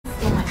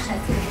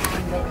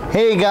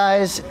Hey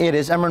guys, it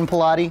is Imran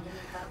Poladi.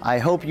 I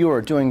hope you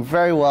are doing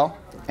very well,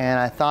 and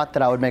I thought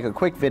that I would make a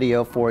quick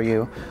video for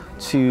you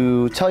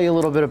to tell you a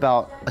little bit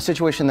about a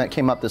situation that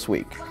came up this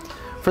week.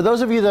 For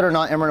those of you that are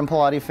not Imran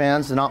Poladi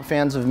fans, not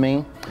fans of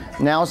me,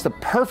 now is the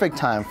perfect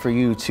time for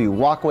you to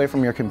walk away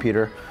from your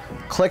computer,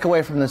 click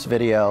away from this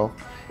video,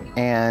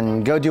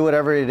 and go do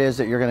whatever it is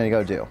that you're going to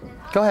go do.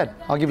 Go ahead,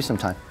 I'll give you some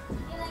time.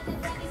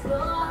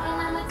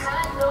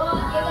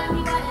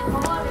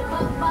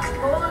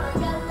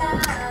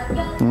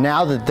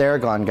 Now that they're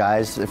gone,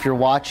 guys, if you're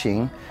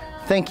watching,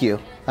 thank you.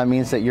 That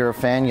means that you're a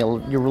fan, you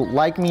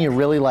like me, you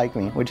really like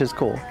me, which is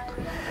cool.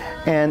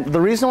 And the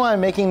reason why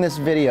I'm making this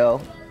video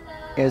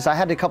is I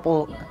had a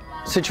couple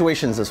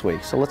situations this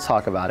week, so let's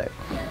talk about it.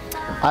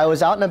 I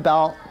was out and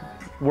about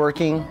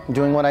working,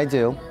 doing what I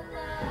do,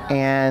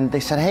 and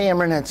they said, hey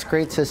Imran, it's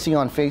great to see you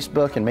on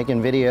Facebook and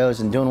making videos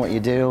and doing what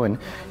you do, and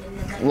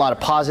a lot of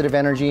positive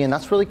energy, and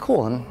that's really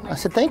cool. And I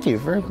said, thank you,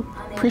 very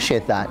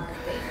appreciate that.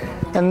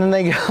 And then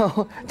they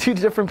go, two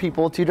different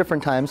people, two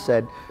different times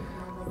said,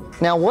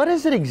 now what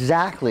is it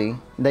exactly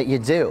that you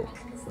do?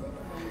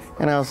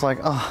 And I was like,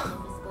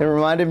 oh, it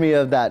reminded me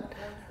of that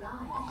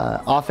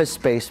Office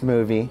Space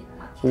movie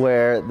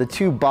where the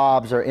two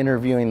Bobs are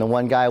interviewing the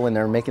one guy when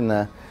they're making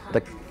the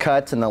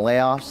cuts and the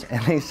layoffs,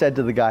 and they said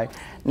to the guy,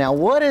 now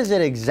what is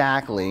it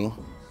exactly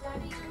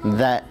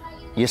that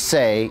you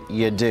say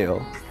you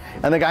do?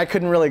 And the guy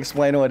couldn't really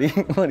explain what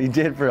he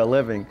did for a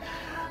living.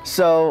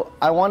 So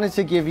I wanted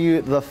to give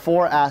you the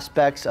 4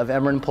 aspects of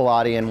Imran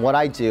Poladi and what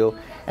I do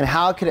and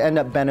how it could end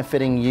up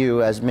benefiting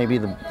you as maybe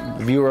the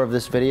viewer of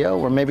this video,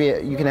 or maybe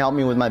you can help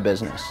me with my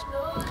business.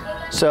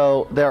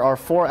 So there are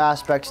 4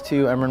 aspects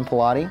to Imran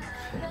Poladi,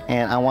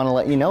 and I want to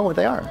let you know what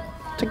they are.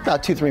 Take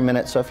about 2-3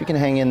 minutes, so if you can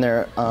hang in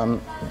there,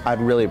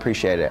 I'd really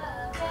appreciate it.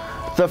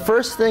 The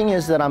first thing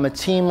is that I'm a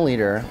team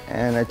leader,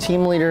 and a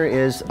team leader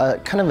is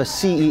kind of a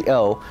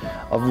CEO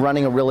of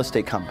running a real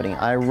estate company.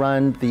 I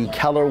run the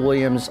Keller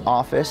Williams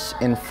office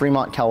in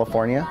Fremont,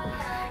 California.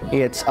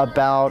 It's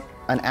about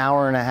an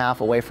hour and a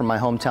half away from my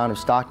hometown of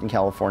Stockton,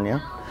 California.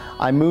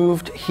 I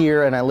moved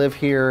here and I live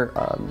here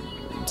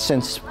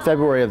since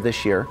February of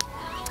this year,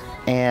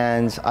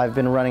 and I've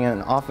been running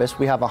an office.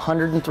 We have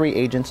 103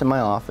 agents in my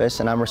office,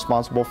 and I'm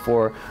responsible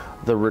for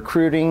the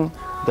recruiting,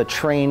 the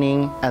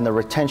training, and the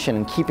retention,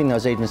 and keeping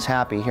those agents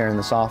happy here in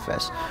this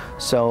office.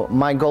 So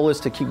my goal is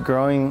to keep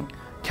growing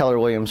Keller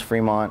Williams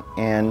Fremont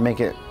and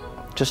make it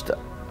just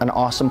an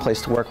awesome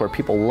place to work where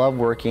people love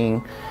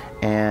working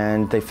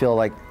and they feel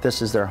like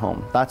this is their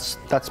home.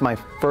 That's my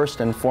first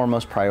and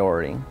foremost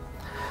priority.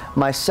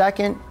 My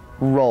second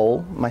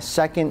role, my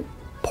second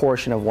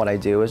portion of what I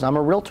do is I'm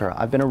a realtor.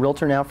 I've been a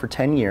realtor now for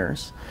 10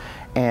 years.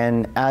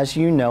 And as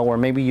you know, or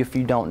maybe if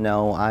you don't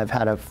know, I've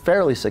had a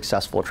fairly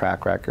successful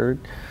track record.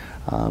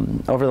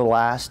 Over the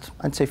last,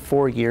 I'd say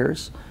 4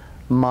 years,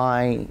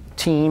 my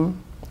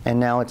team, and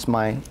now it's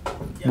my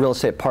real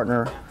estate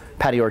partner,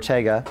 Patty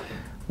Ortega,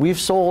 we've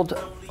sold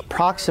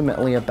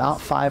approximately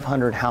about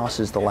 500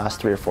 houses the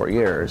last 3 or 4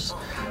 years.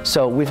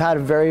 So we've had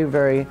a very,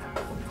 very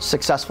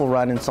successful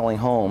run in selling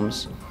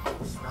homes.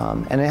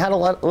 And it had a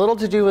little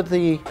to do with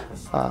the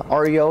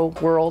REO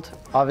world.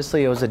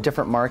 Obviously, it was a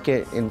different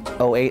market in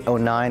 08,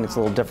 09. It's a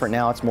little different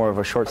now. It's more of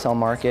a short sale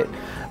market.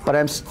 But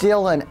I'm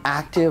still an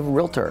active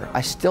realtor.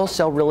 I still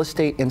sell real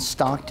estate in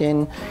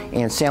Stockton,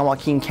 in San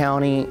Joaquin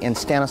County, in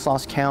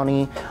Stanislaus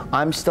County.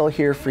 I'm still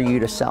here for you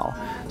to sell.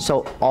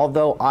 So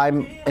although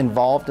I'm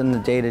involved in the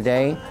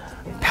day-to-day,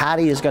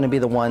 Patty is going to be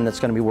the one that's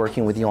going to be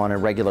working with you on a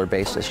regular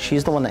basis.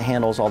 She's the one that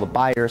handles all the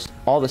buyers,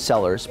 all the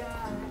sellers.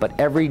 But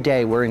every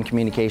day we're in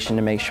communication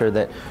to make sure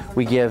that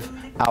we give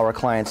our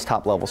clients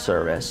top-level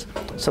service.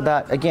 So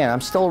that, again,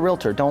 I'm still a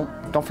realtor.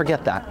 Don't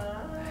forget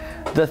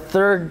that. The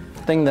third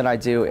thing that I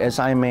do is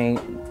I'm a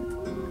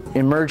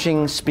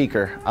emerging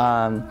speaker.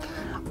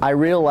 I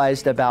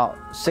realized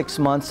about 6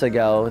 months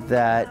ago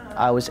that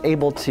I was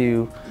able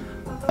to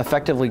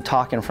effectively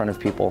talk in front of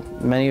people.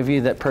 Many of you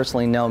that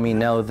personally know me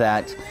know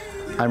that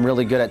I'm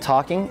really good at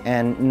talking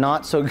and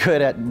not so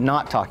good at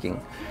not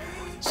talking.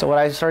 So what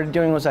I started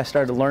doing was I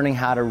started learning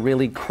how to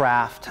really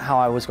craft how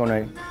I was going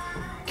to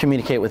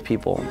communicate with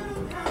people.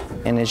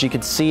 And as you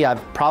can see,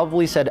 I've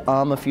probably said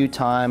a few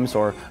times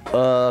or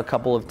a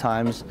couple of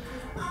times,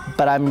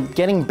 but I'm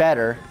getting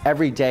better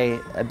every day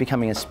at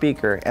becoming a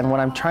speaker. And what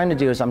I'm trying to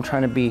do is I'm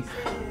trying to be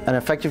an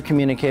effective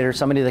communicator,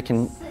 somebody that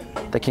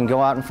can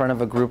go out in front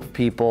of a group of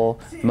people,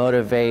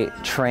 motivate,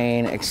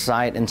 train,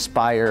 excite,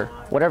 inspire,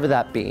 whatever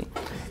that be.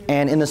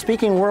 And in the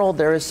speaking world,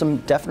 there is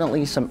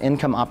definitely some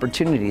income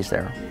opportunities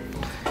there.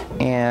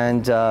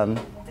 And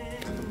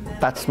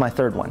that's my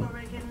third one.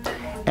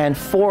 And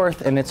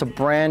fourth, and it's a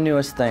brand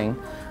newest thing,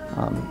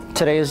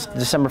 today is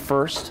December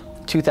 1st,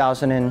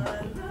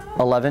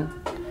 2011,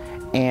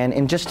 and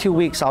in just 2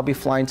 weeks I'll be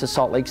flying to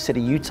Salt Lake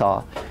City,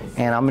 Utah,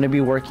 and I'm going to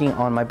be working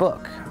on my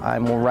book.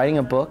 I'm writing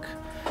a book,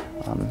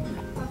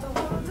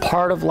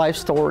 part of life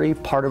story,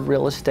 part of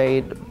real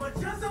estate,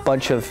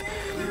 bunch of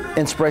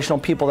inspirational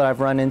people that I've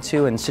run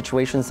into and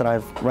situations that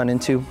I've run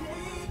into.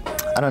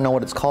 I don't know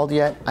what it's called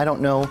yet. I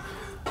don't know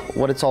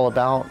what it's all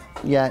about.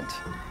 yet.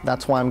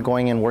 That's why I'm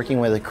going and working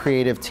with a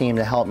creative team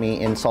to help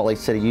me in Salt Lake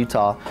City,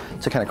 Utah,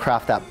 to kind of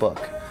craft that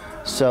book.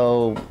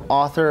 So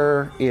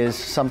author is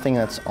something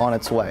that's on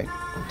its way.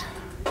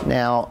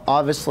 Now,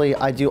 obviously,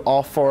 I do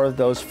all 4 of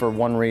those for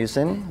one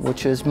reason,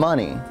 which is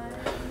money.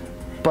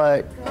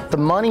 But the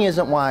money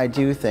isn't why I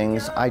do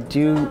things. I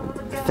do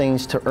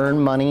things to earn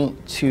money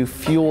to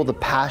fuel the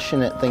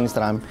passionate things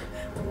that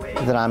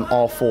I'm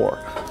all for.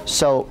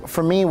 So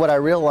for me, what I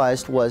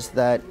realized was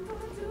that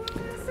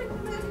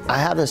I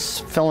have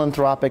this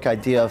philanthropic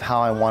idea of how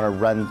I want to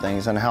run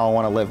things and how I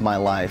want to live my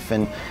life.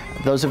 And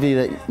those of you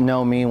that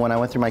know me, when I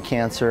went through my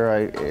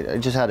cancer, I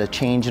just had a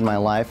change in my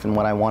life and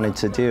what I wanted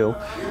to do.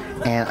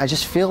 And I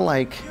just feel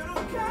like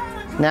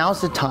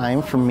now's the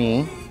time for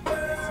me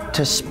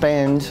to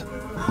spend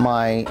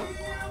my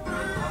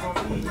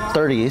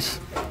 30s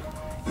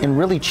in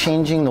really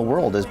changing the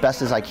world as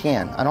best as I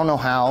can. I don't know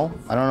how,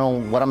 I don't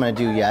know what I'm going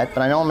to do yet,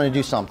 but I know I'm going to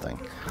do something.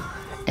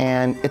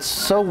 And it's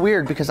so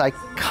weird because I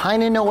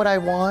kind of know what I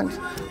want,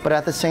 but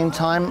at the same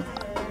time,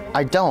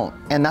 I don't.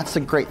 And that's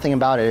the great thing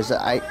about it, is that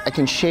I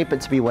can shape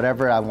it to be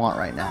whatever I want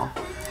right now.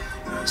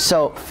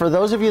 So for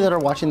those of you that are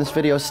watching this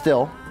video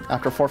still,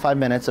 after 4 or 5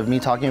 minutes of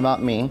me talking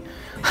about me,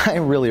 I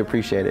really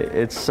appreciate it.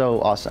 It's so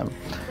awesome.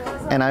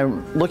 And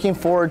I'm looking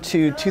forward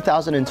to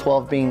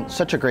 2012 being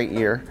such a great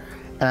year,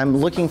 and I'm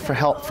looking for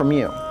help from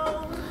you.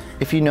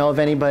 If you know of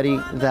anybody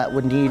that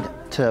would need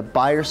to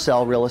buy or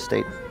sell real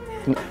estate,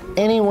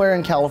 anywhere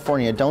in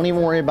California, don't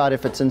even worry about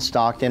if it's in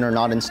Stockton or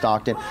not in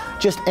Stockton,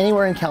 just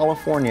anywhere in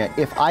California.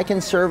 If I can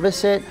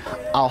service it,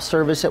 I'll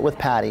service it with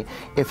Patty.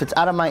 If it's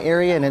out of my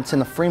area and it's in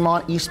the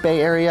Fremont, East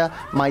Bay area,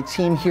 my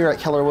team here at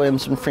Keller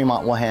Williams in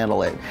Fremont will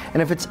handle it.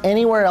 And if it's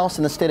anywhere else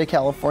in the state of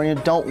California,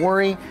 don't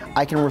worry,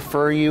 I can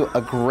refer you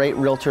a great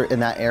realtor in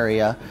that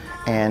area.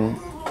 And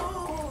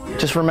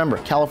just remember,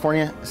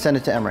 California, send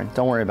it to Imran.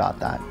 Don't worry about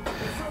that.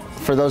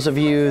 For those of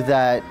you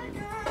that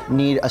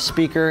need a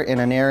speaker in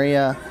an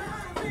area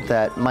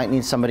that might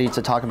need somebody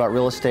to talk about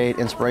real estate,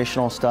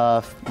 inspirational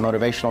stuff,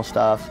 motivational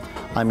stuff,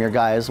 I'm your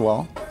guy as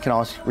well. You can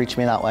always reach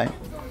me that way.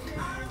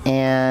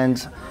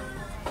 And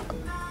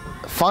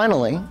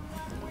finally,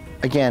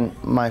 again,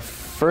 my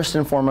first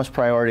and foremost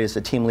priority is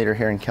the team leader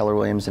here in Keller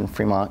Williams in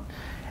Fremont.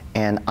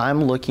 And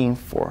I'm looking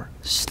for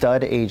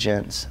stud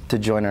agents to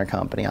join our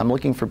company. I'm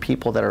looking for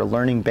people that are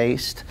learning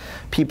based,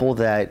 people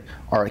that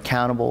are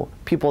accountable,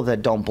 people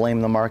that don't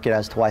blame the market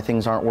as to why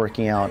things aren't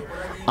working out.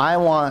 I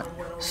want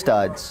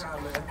studs,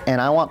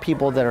 and I want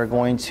people that are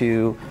going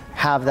to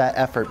have that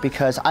effort,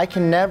 because I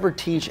can never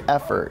teach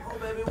effort.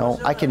 You know,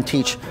 I can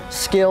teach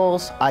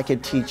skills, I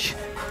can teach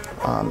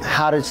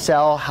how to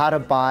sell, how to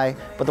buy,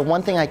 but the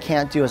one thing I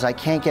can't do is I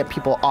can't get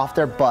people off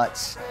their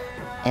butts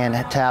and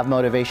to have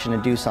motivation to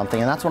do something,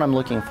 and that's what I'm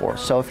looking for.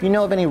 So if you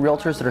know of any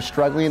realtors that are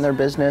struggling in their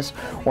business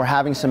or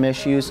having some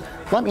issues,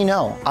 let me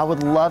know. I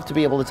would love to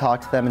be able to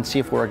talk to them and see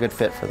if we're a good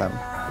fit for them.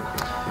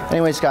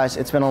 Anyways, guys,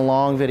 it's been a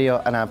long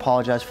video, and I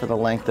apologize for the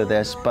length of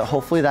this, but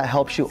hopefully that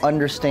helps you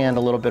understand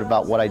a little bit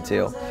about what I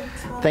do.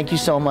 Thank you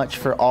so much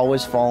for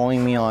always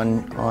following me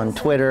on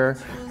Twitter,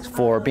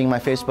 for being my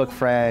Facebook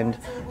friend,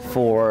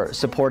 for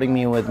supporting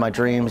me with my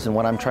dreams and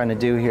what I'm trying to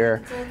do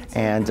here.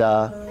 And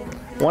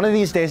one of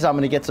these days I'm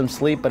going to get some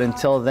sleep, but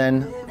until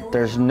then,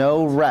 there's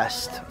no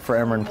rest for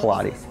Imran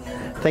Poladi.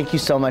 Thank you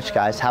so much,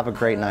 guys. Have a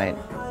great night.